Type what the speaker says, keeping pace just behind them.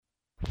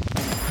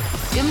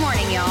Good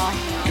morning,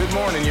 y'all. Good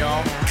morning,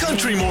 y'all.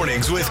 Country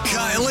Mornings with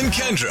Kyle and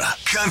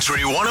Kendra.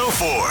 Country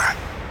 104.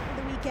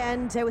 The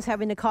weekend, I was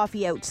having a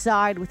coffee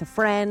outside with a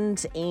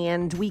friend,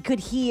 and we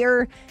could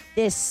hear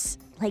this,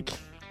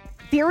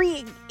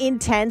 very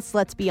intense,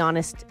 let's be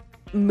honest,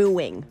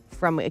 mooing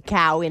from a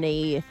cow in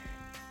a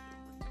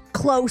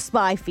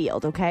close-by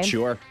field, okay?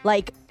 Sure.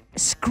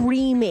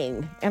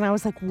 Screaming. And I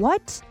was like,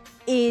 what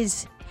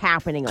is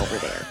happening over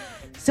there?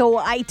 So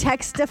I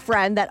text a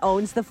friend that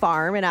owns the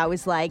farm, and I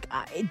was like,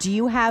 do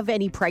you have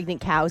any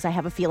pregnant cows? I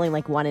have a feeling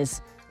like one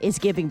is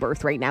giving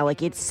birth right now.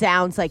 It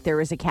sounds like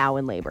there is a cow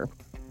in labor.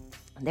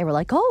 And they were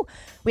like, oh,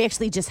 we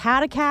actually just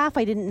had a calf.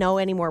 I didn't know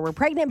anymore we're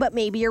pregnant, but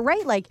maybe you're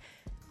right.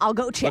 I'll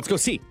go check. Let's go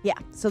see. Yeah.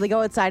 So they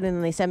go outside, and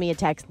then they send me a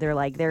text. They're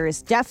like, there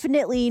is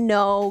definitely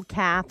no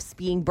calves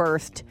being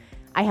birthed.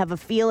 I have a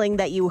feeling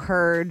that you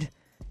heard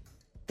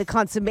the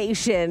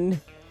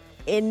consummation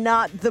in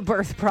not the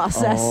birth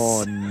process.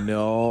 Oh,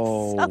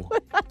 no. So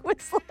I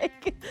was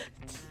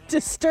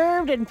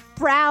disturbed and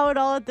proud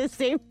all at the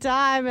same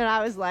time. And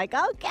I was like,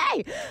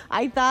 okay,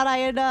 I thought I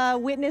had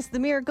witnessed the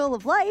miracle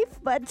of life,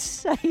 but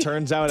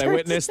Turns out I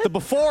witnessed the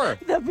before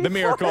the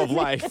miracle of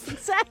life.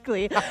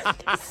 Exactly.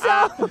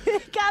 So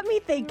it got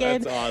me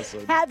thinking. That's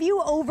awesome. Have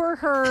you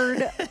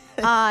overheard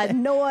a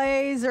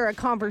noise or a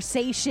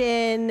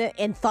conversation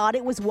and thought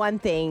it was one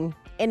thing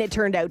and it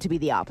turned out to be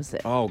the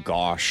opposite? Oh,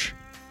 gosh.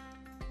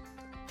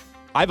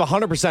 I've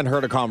 100%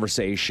 heard a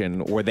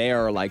conversation where they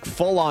are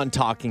full on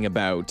talking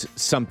about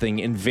something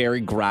in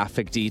very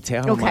graphic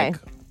detail. Okay. I'm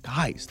like,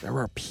 guys, there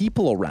are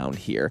people around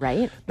here.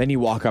 Right. Then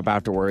you walk up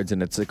afterwards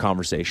and it's a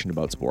conversation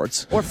about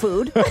sports. Or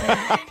food.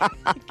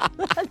 That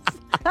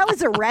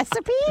was a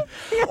recipe?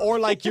 Or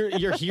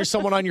you hear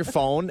someone on your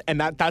phone, and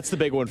that's the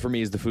big one for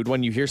me is the food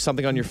one. You hear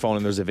something on your phone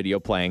and there's a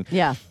video playing.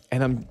 Yeah.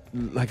 And I'm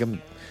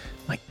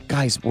like,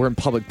 guys, we're in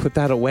public, put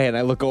that away. And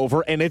I look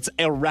over and it's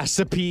a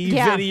recipe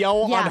video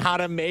on how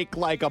to make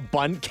a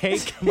bundt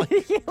cake. I'm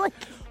like,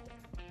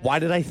 why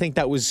did I think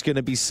that was going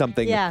to be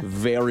something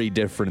very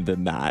different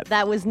than that?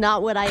 That was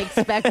not what I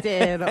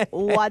expected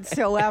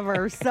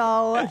whatsoever.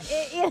 So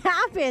it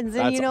happens.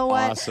 And That's you know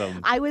what?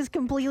 awesome. I was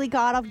completely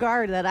caught off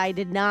guard that I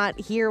did not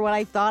hear what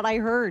I thought I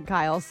heard,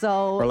 Kyle.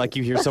 So Or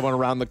you hear someone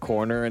around the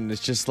corner and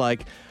it's just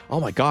like, oh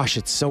my gosh,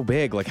 it's so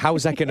big. How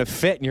is that going to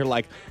fit? And you're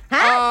like,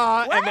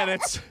 and then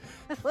it's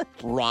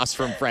Ross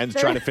from Friends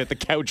trying to fit the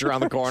couch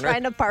around the corner.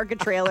 Trying to park a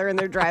trailer in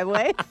their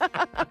driveway.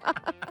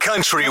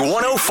 Country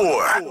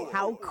 104.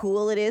 How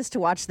cool it is to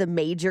watch the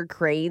major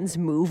cranes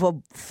move a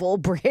full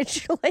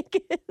bridge.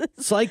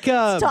 It's like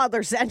it's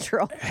Toddler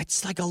Central.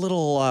 It's like a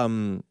little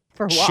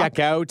For a walk. check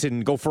out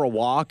and go for a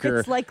walk. Or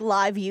It's like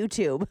live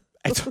YouTube.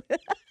 It's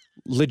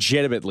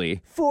legitimately.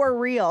 For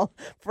real.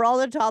 For all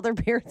the toddler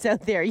parents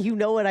out there, you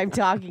know what I'm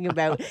talking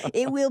about.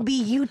 It will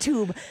be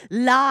YouTube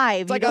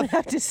live. You don't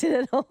have to sit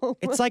at home.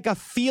 It's like a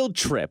field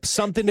trip,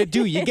 something to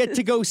do. You get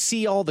to go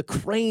see all the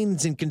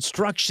cranes and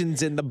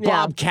constructions and the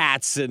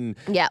bobcats and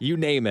you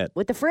name it.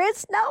 With the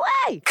Fritz? No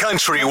way.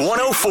 Country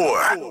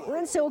 104.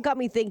 And so it got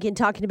me thinking,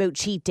 talking about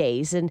cheat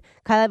days. And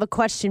Kyle, I have a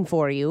question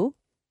for you.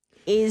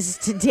 Is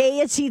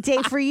today a cheat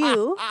day for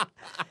you?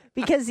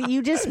 Because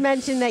you just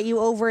mentioned that you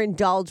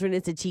overindulge when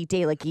it's a cheat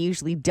day, you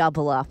usually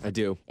double up. I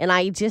do. And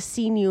I just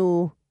seen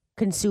you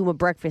consume a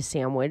breakfast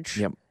sandwich.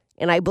 Yep.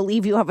 And I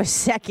believe you have a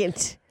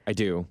second I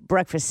do.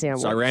 breakfast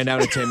sandwich. So I ran down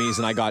to Timmy's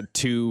and I got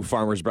 2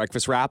 farmer's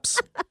breakfast wraps.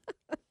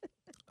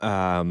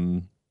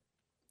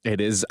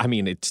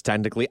 It's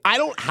technically, I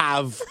don't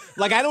have,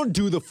 I don't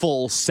do the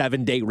full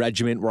 7-day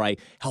regimen where I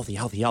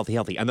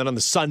healthy. And then on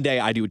the Sunday,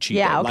 I do a cheat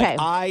day.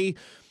 Okay.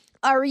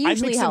 I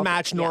usually mix healthy. and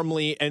match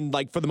normally, and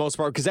for the most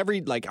part, because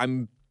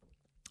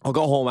I'll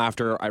go home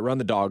after I run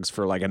the dogs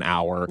for an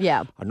hour.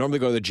 Yeah. I normally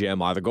go to the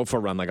gym, either go for a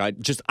run.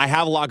 I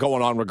have a lot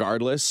going on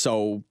regardless.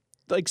 So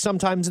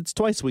sometimes it's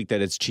twice a week that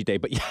it's cheat day.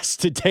 But yes,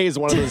 today is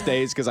one of those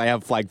days because I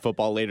have flag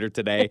football later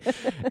today,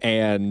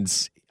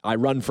 and I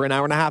run for an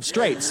hour and a half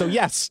straight. So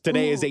yes,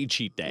 today is a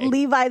cheat day.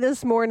 Levi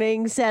this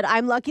morning said,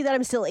 I'm lucky that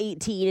I'm still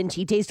 18 and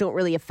cheat days don't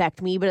really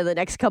affect me, but in the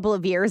next couple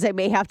of years, I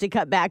may have to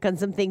cut back on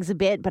some things a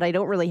bit, but I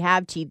don't really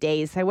have cheat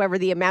days. However,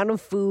 the amount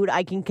of food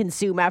I can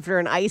consume after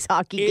an ice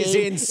hockey game is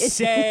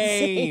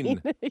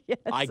insane. Yes.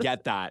 I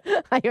get that.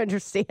 I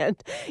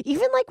understand.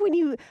 Even when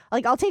you,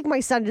 I'll take my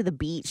son to the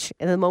beach,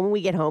 and the moment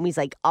we get home, he's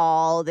like,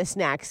 all the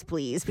snacks,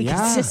 please,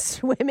 because just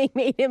swimming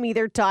made him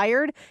either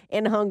tired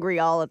and hungry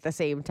all at the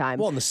same time.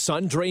 Well, and the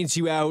sun drains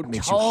you out,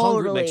 makes you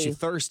hungry, makes you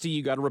thirsty.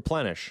 You got to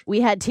replenish. We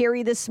had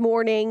Terry this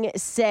morning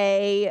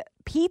say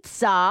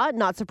pizza.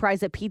 Not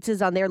surprised that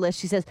pizza's on their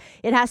list. She says,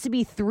 it has to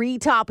be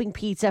 3-topping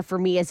pizza for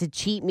me as a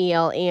cheat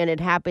meal, and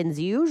it happens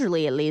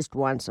usually at least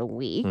once a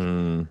week.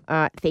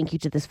 Thank you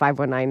to this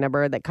 519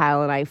 number that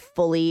Kyle and I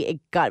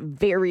fully got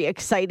very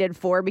excited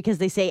for, because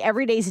they say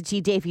every day's a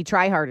cheat day if you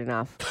try hard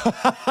enough.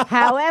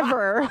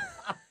 However,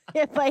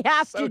 if I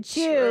have to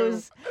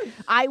choose,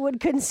 I would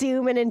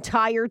consume an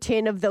entire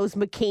tin of those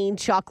McCain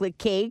chocolate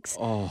cakes.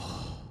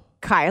 Oh.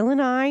 Kyle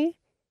and I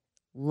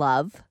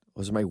love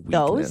Those are my weakness.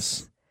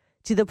 those.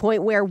 to the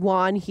point where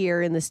Juan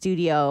here in the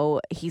studio,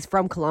 he's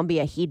from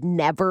Colombia. He'd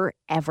never,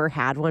 ever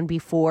had one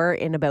before.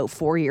 And about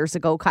 4 years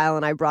ago, Kyle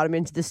and I brought him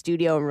into the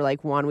studio and we're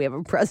like, Juan, we have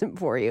a present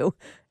for you.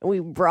 And we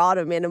brought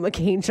him in a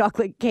McCain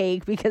chocolate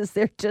cake because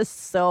they're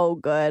just so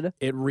good.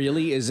 It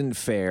really isn't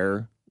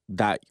fair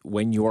that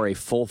when you're a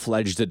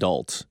full-fledged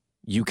adult,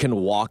 you can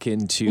walk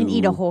into and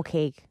eat a whole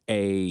cake.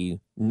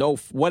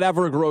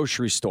 Whatever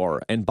grocery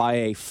store and buy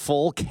a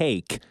full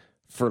cake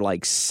for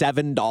like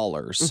 $7.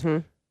 Mm-hmm.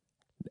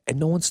 And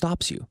no one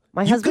stops you.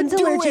 My husband's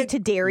allergic to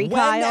dairy,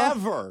 Kyle.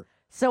 Whenever.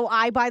 So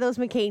I buy those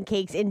McCain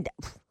cakes, and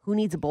who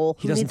needs a bowl?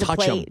 He doesn't needs touch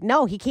a plate? them.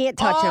 No, he can't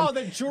touch them. Oh,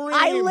 the dream.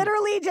 I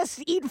literally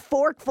just eat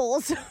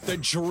forkfuls. The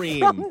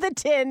dream. From the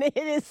tin. It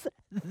is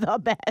the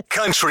best.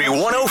 Country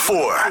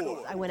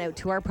 104. I went out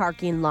to our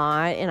parking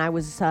lot, and I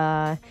was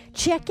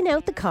checking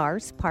out the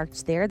cars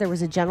parked there. There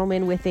was a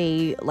gentleman with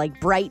a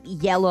bright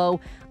yellow,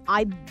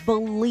 I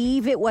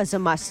believe it was a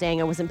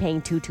Mustang. I wasn't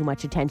paying too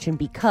much attention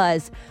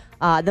because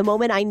the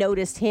moment I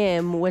noticed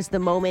him was the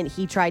moment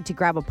he tried to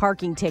grab a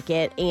parking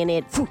ticket, and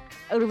it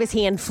out of his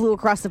hand flew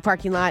across the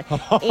parking lot.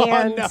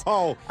 And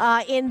no.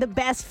 In the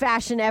best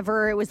fashion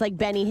ever, it was like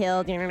Benny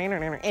Hill,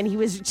 and he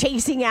was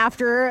chasing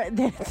after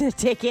the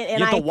ticket. And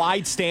you had the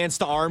wide stance,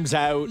 the arms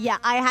out. Yeah,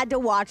 I had to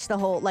watch the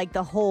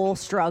whole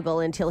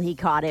struggle until he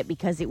caught it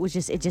because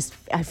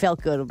I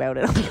felt good about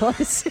it. I'll be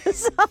honest.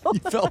 You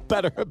felt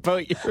better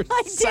about yourself.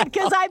 I did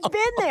because I've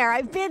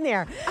been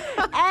there,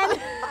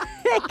 and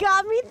it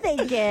got me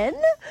thinking.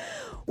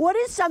 What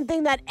is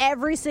something that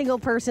every single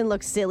person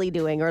looks silly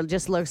doing or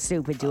just looks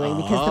stupid doing?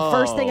 Because the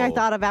first thing I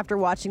thought of after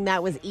watching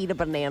that was eat a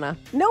banana.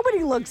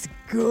 Nobody looks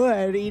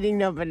good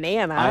eating a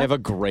banana. I have a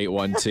great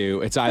one, too.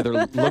 It's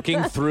either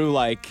looking through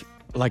like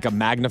a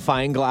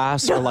magnifying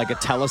glass or like a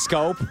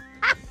telescope.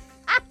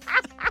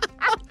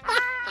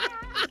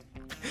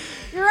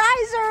 Your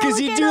eyes are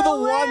because you do the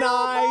one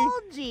eye,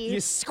 bulgy. You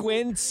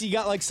squint. You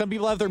got some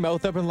people have their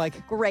mouth open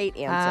Great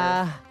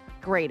answer.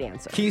 Great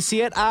answer. Can you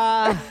see it?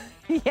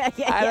 Yeah.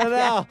 I don't know.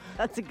 Yeah.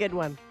 That's a good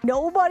one.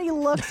 Nobody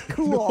looks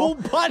cool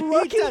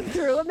looking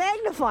through a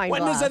magnifying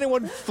glass. When does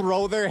anyone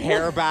throw their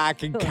hair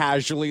back and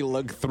casually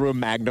look through a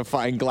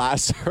magnifying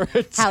glass or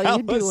a How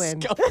you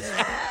doing?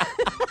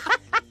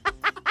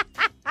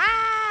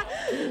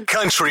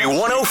 Country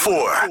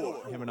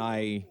 104. Him and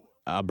I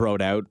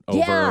broed out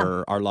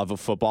over our love of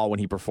football when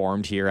he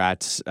performed here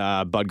at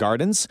Bud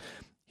Gardens.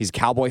 He's a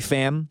Cowboy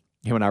fan.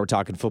 Him and I were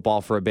talking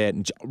football for a bit,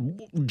 and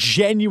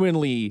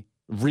genuinely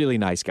really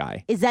nice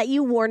guy. Is that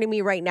you warning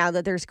me right now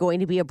that there's going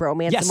to be a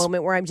bromance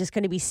moment where I'm just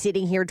going to be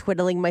sitting here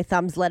twiddling my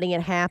thumbs, letting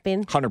it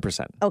happen?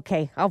 100%.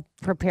 Okay, I'll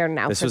prepare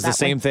now. This was the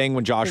same thing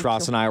when Josh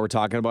Ross and I were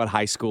talking about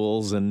high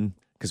schools, and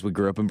because we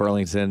grew up in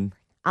Burlington.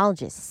 I'll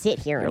just sit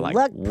here and like,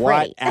 look pretty.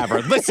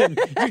 Whatever. Listen,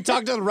 you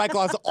talk to the rec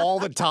laws all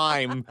the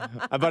time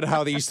about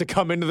how they used to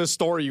come into the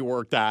store you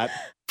worked at.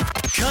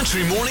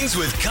 Country Mornings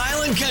with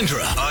Kyle and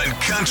Kendra on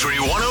Country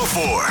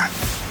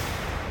 104.